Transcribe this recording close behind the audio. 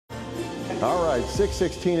All right,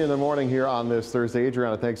 6:16 in the morning here on this Thursday.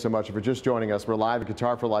 Adriana, thanks so much for just joining us. We're live at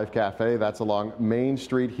Guitar for Life Cafe. That's along Main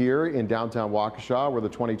Street here in downtown Waukesha, where the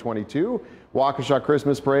 2022 Waukesha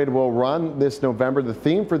Christmas Parade will run this November. The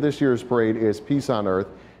theme for this year's parade is Peace on Earth.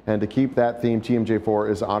 And to keep that theme, TMJ4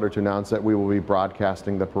 is honored to announce that we will be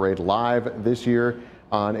broadcasting the parade live this year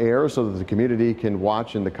on air so that the community can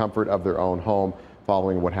watch in the comfort of their own home,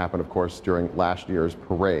 following what happened, of course, during last year's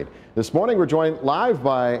parade. This morning, we're joined live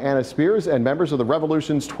by Anna Spears and members of the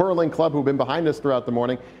Revolution's Twirling Club who've been behind us throughout the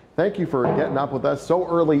morning. Thank you for getting up with us so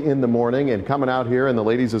early in the morning and coming out here, and the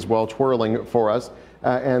ladies as well, twirling for us.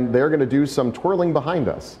 And they're going to do some twirling behind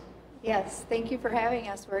us. Yes, thank you for having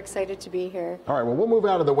us. We're excited to be here. All right, well, we'll move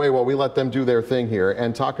out of the way while we let them do their thing here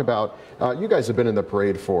and talk about, you guys have been in the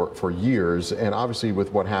parade for years, and obviously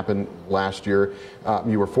with what happened last year,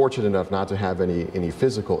 you were fortunate enough not to have any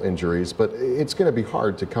physical injuries, but it's going to be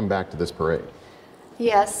hard to come back to this parade.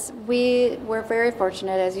 Yes, we were very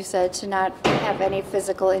fortunate, as you said, to not have any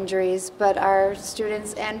physical injuries, but our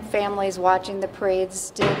students and families watching the parades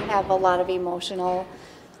did have a lot of emotional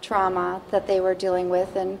trauma that they were dealing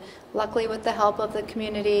with, and luckily with the help of the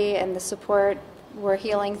community and the support, we're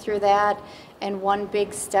healing through that. And one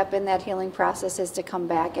big step in that healing process is to come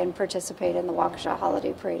back and participate in the Waukesha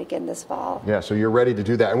Holiday Parade again this fall. Yeah, so you're ready to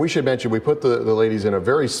do that. And we should mention, we put the ladies in a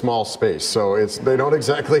very small space, so they don't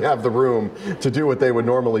exactly have the room to do what they would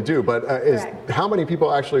normally do. But how many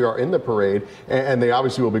people actually are in the parade? And they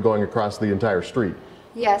obviously will be going across the entire street.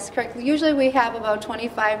 Yes, correct. Usually we have about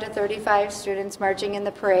 25 to 35 students marching in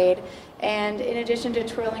the parade. And in addition to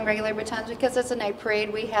twirling regular batons, because it's a night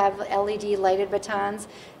parade, we have LED lighted batons.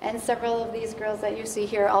 And several of these girls that you see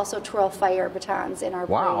here also twirl fire batons in our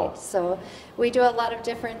parade. So we do a lot of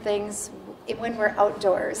different things when we're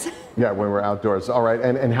outdoors. Yeah, when we're outdoors. All right.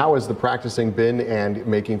 And how has the practicing been and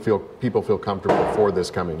making people feel comfortable for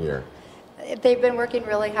this coming year? They've been working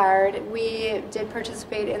really hard. We did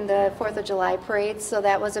participate in the 4th of July parade, so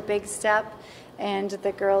that was a big step, and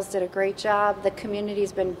the girls did a great job. The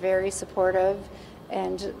community's been very supportive,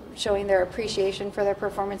 and showing their appreciation for their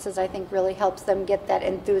performances, I think, really helps them get that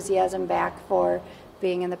enthusiasm back for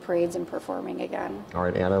being in the parades and performing again. All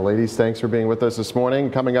right, Anna, ladies, thanks for being with us this morning.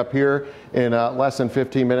 Coming up here in less than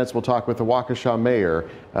 15 minutes, we'll talk with the Waukesha mayor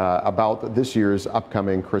about this year's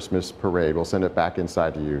upcoming Christmas parade. We'll send it back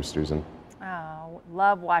inside to you, Susan.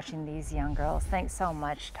 Love watching these young girls. Thanks so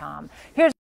much, Tom. Here's